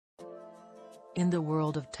In the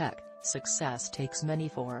world of tech, success takes many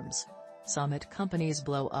forms. Summit companies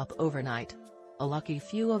blow up overnight. A lucky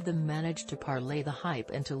few of them manage to parlay the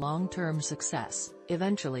hype into long-term success,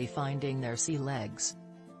 eventually finding their sea legs.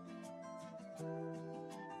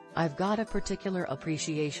 I've got a particular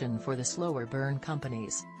appreciation for the slower burn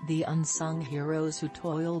companies, the unsung heroes who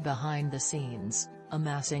toil behind the scenes,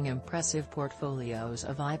 amassing impressive portfolios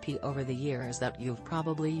of IP over the years that you've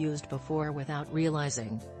probably used before without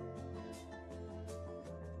realizing.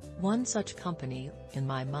 One such company, in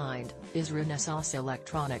my mind, is Renesas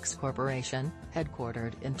Electronics Corporation,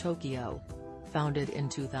 headquartered in Tokyo. Founded in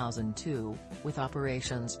 2002, with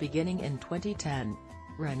operations beginning in 2010,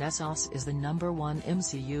 Renesas is the #1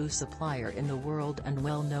 MCU supplier in the world and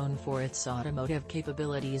well known for its automotive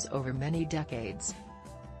capabilities over many decades.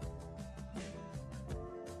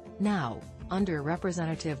 Now, under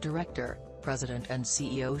Representative Director, President and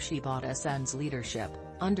CEO Shibata-san's leadership,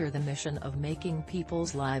 under the mission of making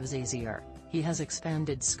people's lives easier, he has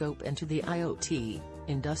expanded scope into the IoT,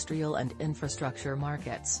 industrial and infrastructure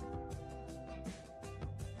markets.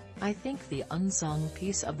 I think the unsung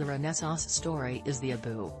piece of the Renesas story is the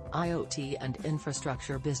IIBU, IoT and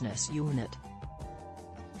Infrastructure Business Unit.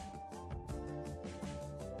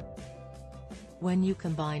 When you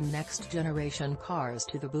combine next-generation cars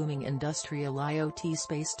to the booming industrial IoT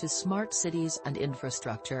space to smart cities and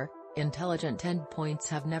infrastructure, intelligent endpoints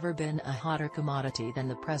have never been a hotter commodity than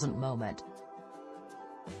the present moment.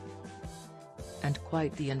 And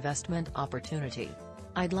quite the investment opportunity.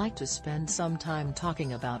 I'd like to spend some time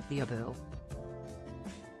talking about the IIBU.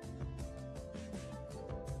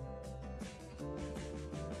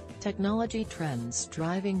 Technology trends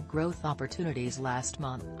driving growth opportunities. Last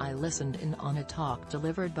month I listened in on a talk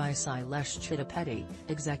delivered by Sailesh Chittipeddi,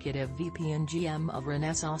 Executive VP and GM of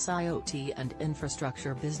Renesas IoT and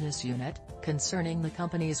Infrastructure Business Unit, concerning the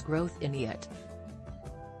company's growth in IoT.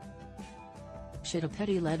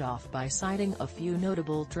 Chittipeddi led off by citing a few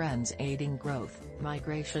notable trends aiding growth: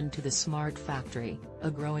 migration to the smart factory, a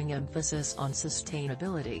growing emphasis on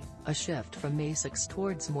sustainability, a shift from ASICs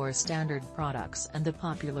towards more standard products, and the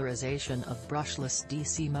popularization of brushless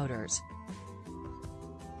DC motors.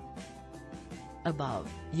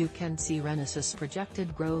 Above, you can see Renesas'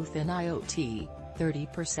 projected growth in IoT,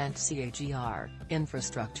 30% CAGR,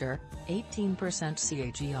 infrastructure, 18%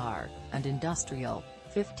 CAGR, and industrial,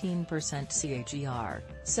 15% CAGR,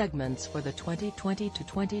 segments for the 2020 to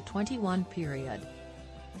 2021 period.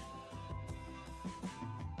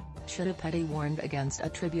 Chittipeddi warned against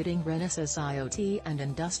attributing Renesas' IoT and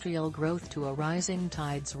industrial growth to a rising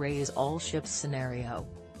tides raise all ships scenario.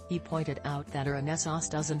 He pointed out that Renesas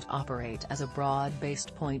doesn't operate as a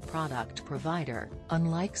broad-based point product provider,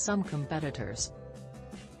 unlike some competitors.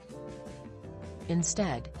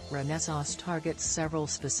 Instead, Renesas targets several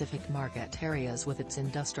specific market areas with its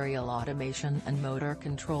industrial automation and motor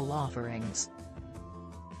control offerings.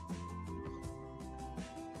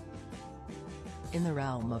 In the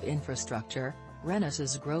realm of infrastructure,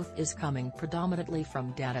 Renesas' growth is coming predominantly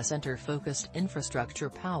from datacenter-focused infrastructure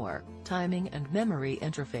power, timing and memory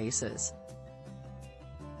interfaces.